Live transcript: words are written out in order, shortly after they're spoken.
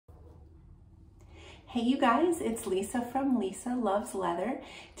Hey you guys, it's Lisa from Lisa Loves Leather.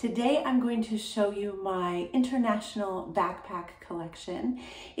 Today I'm going to show you my international backpack collection.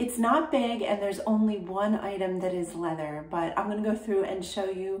 It's not big and there's only one item that is leather, but I'm going to go through and show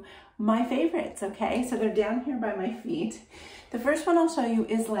you my favorites, okay? So they're down here by my feet. The first one I'll show you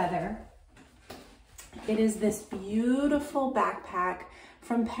is leather. It is this beautiful backpack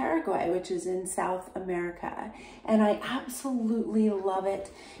from Paraguay, which is in South America, and I absolutely love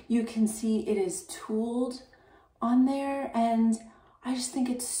it. You can see it is tooled on there, and I just think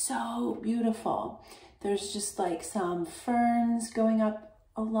it's so beautiful. There's just like some ferns going up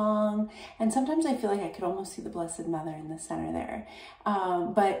along, and sometimes I feel like I could almost see the Blessed Mother in the center there.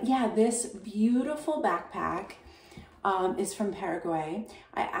 But yeah, this beautiful backpack is from Paraguay.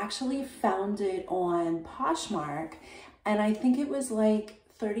 I actually found it on Poshmark, and I think it was like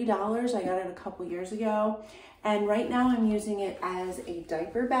 $30. I got it a couple years ago. And right now I'm using it as a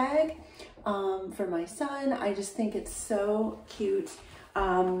diaper bag for my son. I just think it's so cute.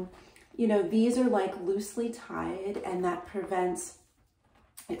 You know, these are like loosely tied and that prevents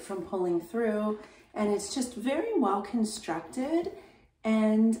it from pulling through. And it's just very well constructed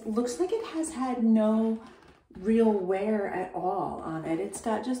and looks like it has had no real wear at all on it. It's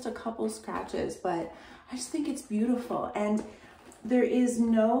got just a couple scratches, but I just think it's beautiful. And there is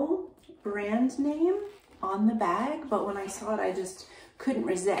no brand name on the bag, but when I saw it, I just couldn't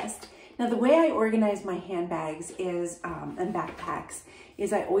resist. Now, the way I organize my handbags is, and backpacks,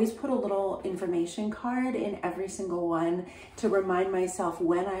 is I always put a little information card in every single one to remind myself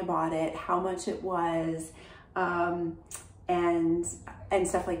when I bought it, how much it was, and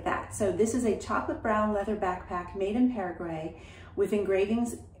stuff like that. So this is a chocolate brown leather backpack made in Paraguay with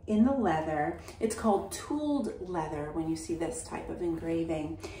engravings in the leather. It's called tooled leather when you see this type of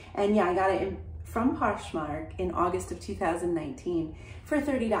engraving. And yeah, I got it from Poshmark in August of 2019 for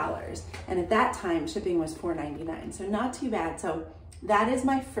 $30. And at that time, shipping was $4.99, so not too bad. So that is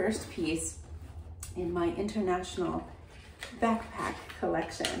my first piece in my international backpack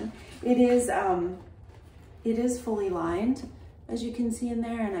collection. It is fully lined, as you can see in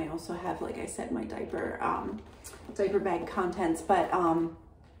there. And I also have, like I said, my diaper bag contents, but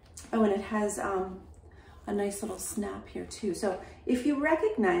oh, and it has a nice little snap here too. So if you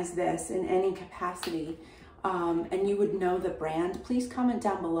recognize this in any capacity and you would know the brand, please comment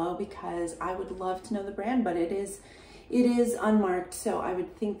down below because I would love to know the brand, but it is unmarked. So I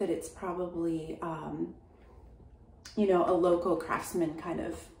would think that it's probably, you know, a local craftsman kind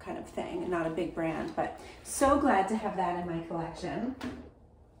of thing and not a big brand, but so glad to have that in my collection.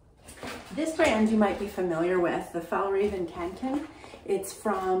 This brand you might be familiar with, the Fjällräven Kanken. It's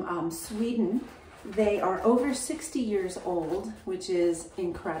from Sweden. They are over 60 years old, which is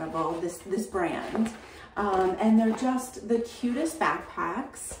incredible, this brand. And they're just the cutest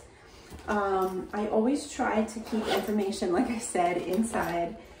backpacks. I always try to keep information, like I said,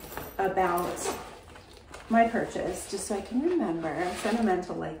 inside about my purchase, just so I can remember. I'm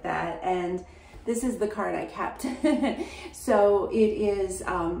sentimental like that. And this is the card I kept. So it is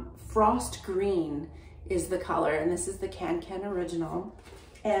frost green is the color, and this is the Kanken original.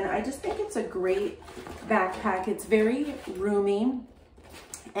 And I just think it's a great backpack. It's very roomy,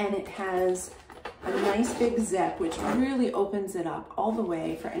 and it has a nice big zip, which really opens it up all the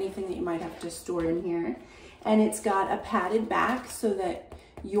way for anything that you might have to store in here. And it's got a padded back so that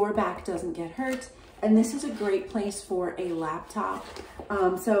your back doesn't get hurt. And this is a great place for a laptop.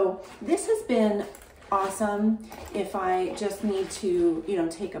 So this has been awesome if I just need to, you know,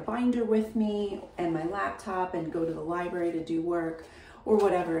 take a binder with me and my laptop and go to the library to do work or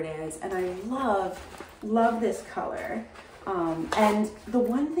whatever it is. And I love this color. And the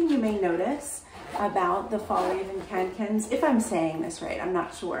one thing you may notice about the Fjällräven Kankens, if I'm saying this right, I'm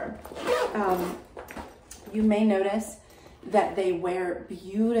not sure. You may notice that they wear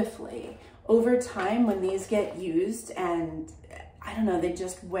beautifully. Over time, when these get used, and I don't know, they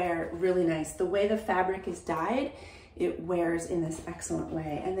just wear really nice. The way the fabric is dyed, it wears in this excellent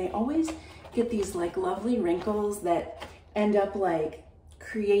way. And they always get these like lovely wrinkles that end up like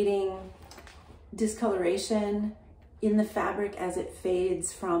creating discoloration in the fabric as it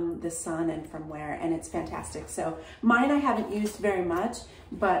fades from the sun and from wear, and it's fantastic. So mine I haven't used very much,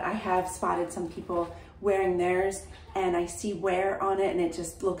 but I have spotted some people wearing theirs and I see wear on it and it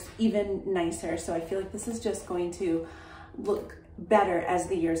just looks even nicer. So I feel like this is just going to look better as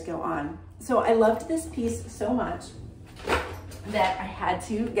the years go on. So I loved this piece so much that I had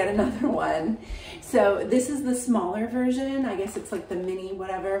to get another one. So this is the smaller version. I guess it's like the mini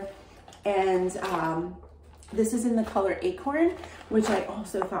whatever. And this is in the color Acorn, which I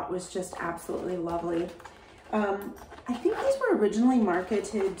also thought was just absolutely lovely. I think these were originally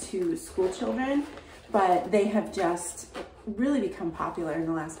marketed to school children, but they have just really become popular in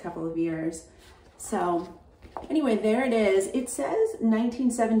the last couple of years. So anyway, there it is. It says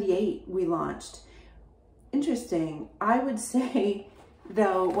 1978 we launched. Interesting. I would say,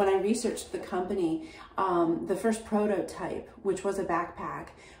 though, when I researched the company, the first prototype, which was a backpack,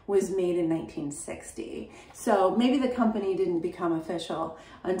 was made in 1960. So maybe the company didn't become official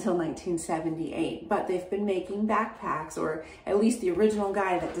until 1978, but they've been making backpacks, or at least the original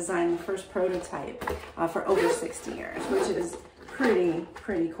guy that designed the first prototype, for over 60 years, which is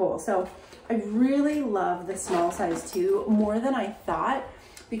pretty cool. So I really love the small size too, more than I thought,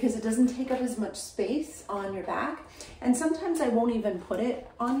 because it doesn't take up as much space on your back. And sometimes I won't even put it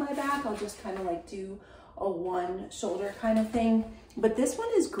on my back. I'll just kind of like do a one shoulder kind of thing. But this one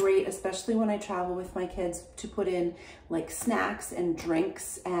is great, especially when I travel with my kids, to put in like snacks and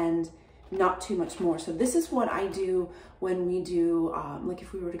drinks and not too much more. So this is what I do when we do, like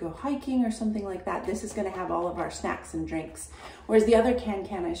if we were to go hiking or something like that, this is gonna have all of our snacks and drinks. Whereas the other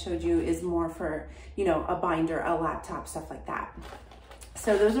can I showed you is more for, you know, a binder, a laptop, stuff like that.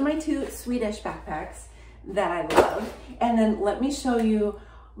 So those are my two Swedish backpacks that I love. And then let me show you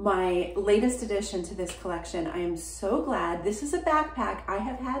my latest addition to this collection. I am so glad. This is a backpack I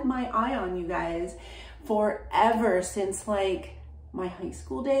have had my eye on, you guys, forever, since like my high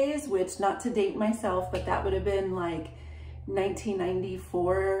school days, which, not to date myself, but that would have been like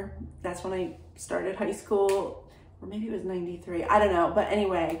 1994. That's when I started high school, or maybe it was 93. I don't know. But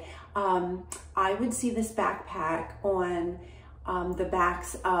anyway, I would see this backpack on the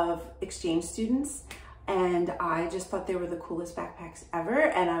backs of exchange students, and I just thought they were the coolest backpacks ever.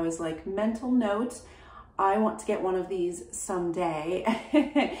 And I was like, mental note, I want to get one of these someday.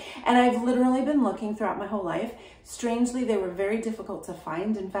 And I've literally been looking throughout my whole life. Strangely, they were very difficult to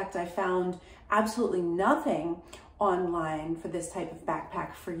find. In fact, I found absolutely nothing online for this type of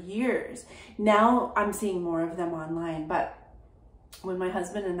backpack for years. Now I'm seeing more of them online, but when my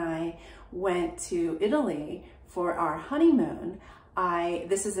husband and I went to Italy for our honeymoon,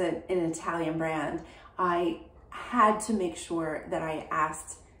 this is an Italian brand, I had to make sure that I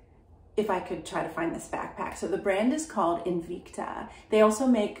asked if I could try to find this backpack. So the brand is called Invicta. They also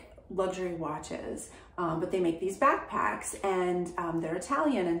make luxury watches, but they make these backpacks, and they're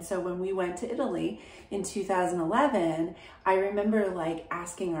Italian. And so when we went to Italy in 2011, I remember like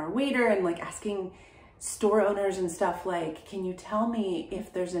asking our waiter and like asking store owners and stuff, like, can you tell me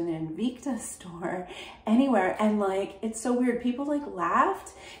if there's an Invicta store anywhere? And like, it's so weird, people like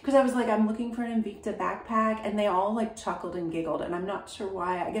laughed, because I was like, I'm looking for an Invicta backpack, and they all like chuckled and giggled, and I'm not sure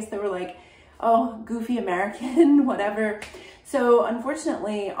why. I guess they were like, oh, goofy American, whatever. So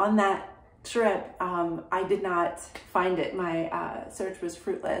unfortunately on that trip, I did not find it. My search was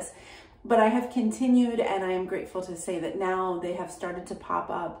fruitless, but I have continued, and I am grateful to say that now they have started to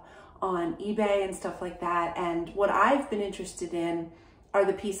pop up on eBay and stuff like that. And what I've been interested in are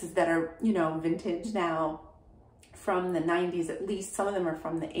the pieces that are, you know, vintage now, from the 90s at least. Some of them are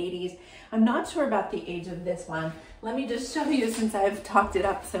from the 80s. I'm not sure about the age of this one. Let me just show you, since I've talked it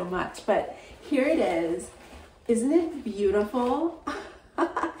up so much, but here it is. Isn't it beautiful?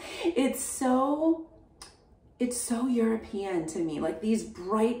 It's so European to me. Like, these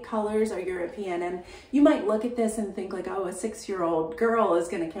bright colors are European, and you might look at this and think like, oh, a 6-year-old girl is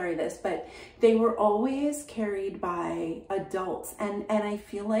gonna carry this, but they were always carried by adults. And I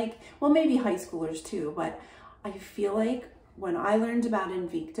feel like, well, maybe high schoolers too, but I feel like when I learned about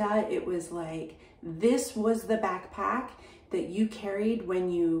Invicta, it was like, this was the backpack that you carried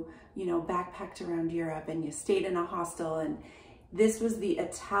when you know, backpacked around Europe and you stayed in a hostel, and this was the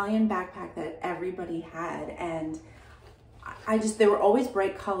Italian backpack that everybody had. And they were always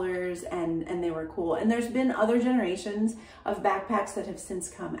bright colors, and they were cool. And there's been other generations of backpacks that have since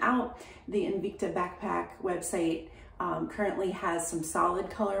come out. The Invicta backpack website currently has some solid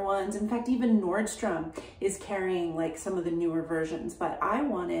color ones. In fact, even Nordstrom is carrying like some of the newer versions, but I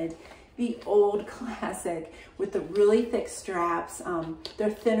wanted the old classic with the really thick straps. They're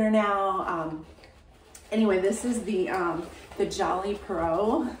thinner now. Anyway, this is the Jolly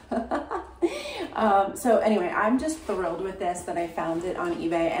Pro. So anyway, I'm just thrilled with this, that I found it on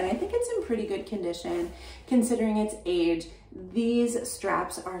eBay, and I think it's in pretty good condition considering its age. These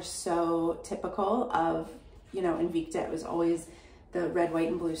straps are so typical of, you know, Invicta. It was always the red, white,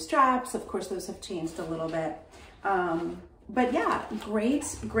 and blue straps. Of course, those have changed a little bit. But yeah,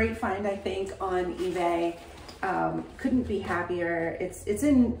 great find, I think, on eBay. Couldn't be happier. It's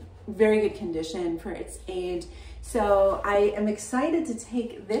in very good condition for its age. So I am excited to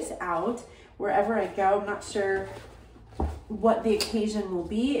take this out wherever I go. I'm not sure what the occasion will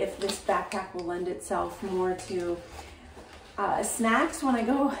be, if this backpack will lend itself more to snacks when I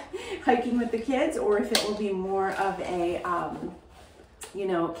go hiking with the kids, or if it will be more of a, you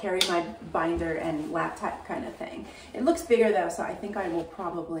know, carry my binder and laptop kind of thing. It looks bigger though, so I think I will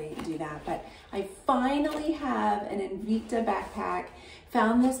probably do that. But I finally have an Invicta backpack.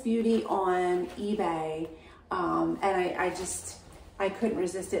 Found this beauty on eBay, and I couldn't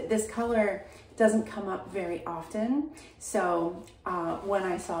resist it. This color doesn't come up very often, so when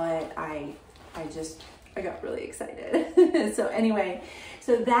I saw it, I got really excited. So anyway,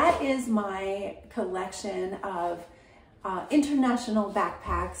 so that is my collection of international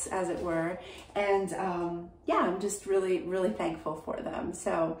backpacks, as it were, and yeah, I'm just really thankful for them.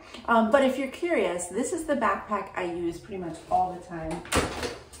 So but if you're curious, this is the backpack I use pretty much all the time.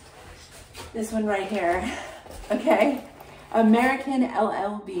 This one right here, okay, American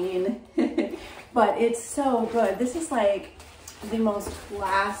LL Bean. But it's so good. This is like the most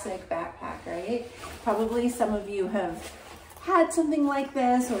classic backpack, right? Probably some of you have had something like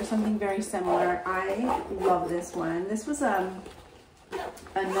this or something very similar. I love this one. This was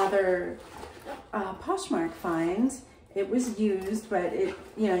another Poshmark find. It was used, but it,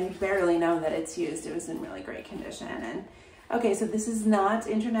 you know, you barely know that it's used. It was in really great condition. And okay, so this is not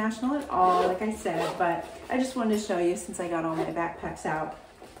international at all, like I said, but I just wanted to show you since I got all my backpacks out.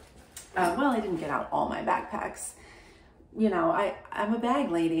 Well, I didn't get out all my backpacks. You know, I'm a bag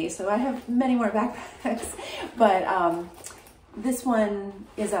lady, so I have many more backpacks, but this one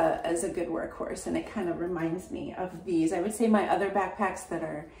is a good workhorse, and it kind of reminds me of these. I would say my other backpacks that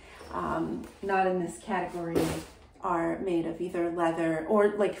are not in this category are made of either leather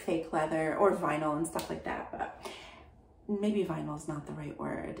or like fake leather or vinyl and stuff like that, but maybe vinyl is not the right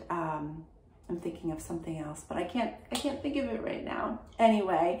word. I'm thinking of something else, but I can't think of it right now.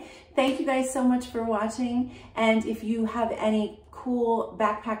 Anyway, thank you guys so much for watching. And if you have any cool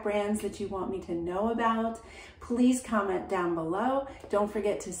backpack brands that you want me to know about, please comment down below. Don't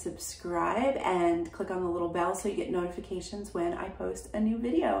forget to subscribe and click on the little bell so you get notifications when I post a new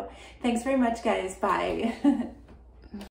video. Thanks very much, guys. Bye.